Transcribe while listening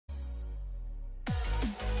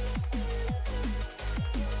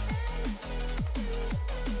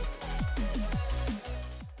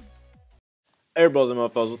Hey bros and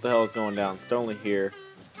mofos, what the hell is going down? Stonely here.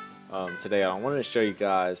 Today I wanted to show you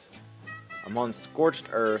guys, I'm on scorched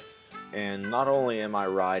earth, and not only am I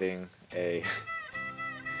riding a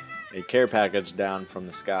care package down from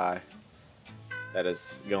the sky that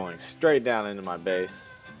is going straight down into my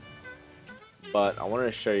base, but I wanted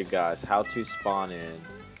to show you guys how to spawn in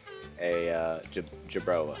a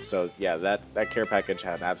Jerboa. So yeah, that care package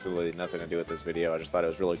had absolutely nothing to do with this video. I just thought it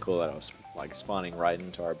was really cool that I was like spawning right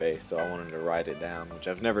into our base, so I wanted to ride it down, which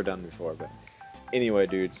I've never done before. But anyway,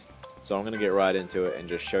 dudes, so I'm gonna get right into it and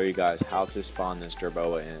just show you guys how to spawn this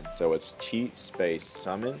Jerboa in. So it's cheat space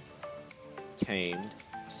summon tamed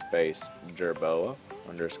space Jerboa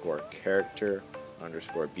underscore character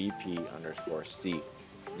underscore BP underscore C.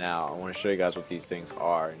 Now I want to show you guys what these things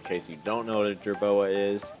are in case you don't know what a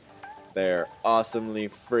Jerboa is. They're awesomely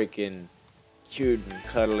freaking cute and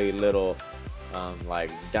cuddly little like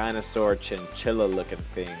dinosaur chinchilla looking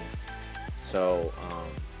things. So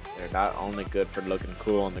they're not only good for looking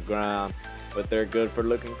cool on the ground, but they're good for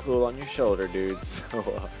looking cool on your shoulder, dudes.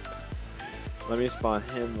 So let me spawn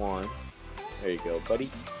him one. There you go, buddy.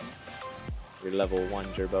 Your level 1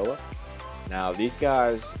 Jerboa. Now these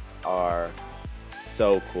guys are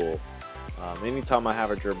so cool. Anytime I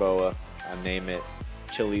have a Jerboa, I name it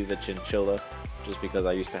Chili the Chinchilla, just because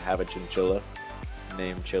I used to have a chinchilla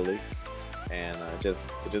named Chili, and it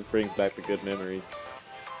just brings back the good memories.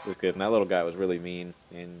 It was good, and that little guy was really mean,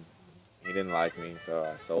 and he didn't like me, so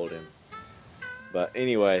I sold him. But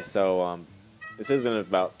anyway, so this isn't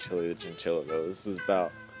about Chili the Chinchilla though. This is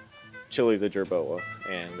about Chili the Jerboa,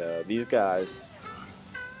 and these guys.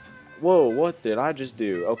 Whoa! What did I just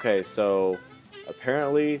do? Okay, so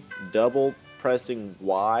apparently double pressing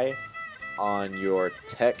Y on your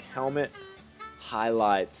tech helmet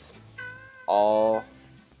highlights all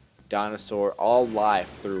life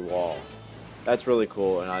through wall. That's really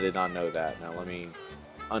cool, and I did not know that. Now let me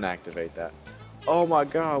unactivate that. Oh my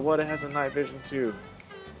god, what, it has a night vision too.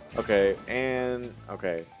 Okay,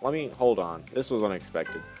 let me hold on. This was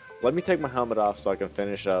unexpected. Let me take my helmet off so I can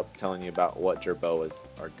finish up telling you about what Jerboas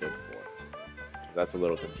are good for, 'cause that's a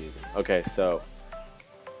little confusing. Okay, so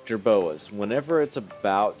Jerboas, whenever it's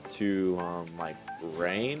about to like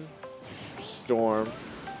rain, storm,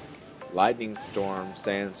 lightning storm,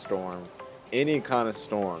 sandstorm, any kind of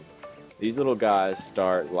storm, these little guys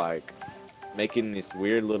start like making this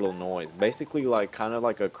weird little noise, basically like kind of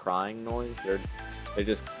like a crying noise. They're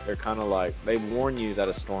kind of like, they warn you that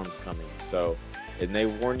a storm's coming. So, and they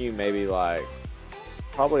warn you maybe like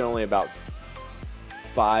probably only about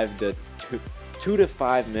 2 to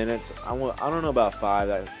 5 minutes. I don't know about 5.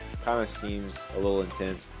 That kind of seems a little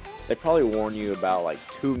intense. They probably warn you about like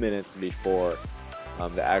 2 minutes before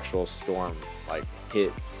the actual storm like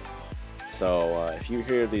hits. So if you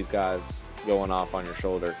hear these guys going off on your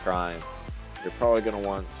shoulder crying, you're probably gonna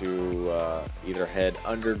want to either head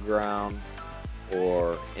underground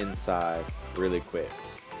or inside really quick.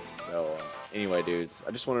 So anyway, dudes,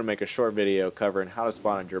 I just wanted to make a short video covering how to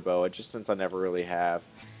spawn a Jerboa, just since I never really have.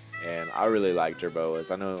 And I really like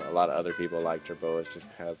Jerboas. I know a lot of other people like Jerboas just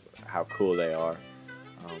because how cool they are.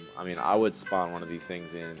 I mean, I would spawn one of these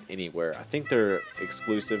things in anywhere. I think they're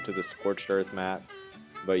exclusive to the Scorched Earth map,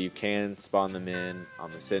 but you can spawn them in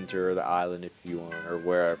on the center of the island if you want, or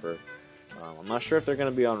wherever. I'm not sure if they're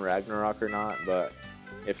going to be on Ragnarok or not, but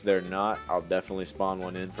if they're not, I'll definitely spawn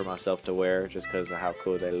one in for myself to wear just because of how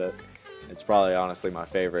cool they look. It's probably honestly my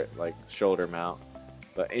favorite like shoulder mount.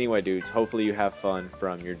 But anyway, dudes, hopefully you have fun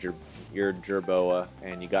from your Jerboa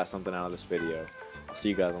and you got something out of this video. I'll see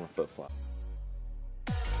you guys on the flip flop.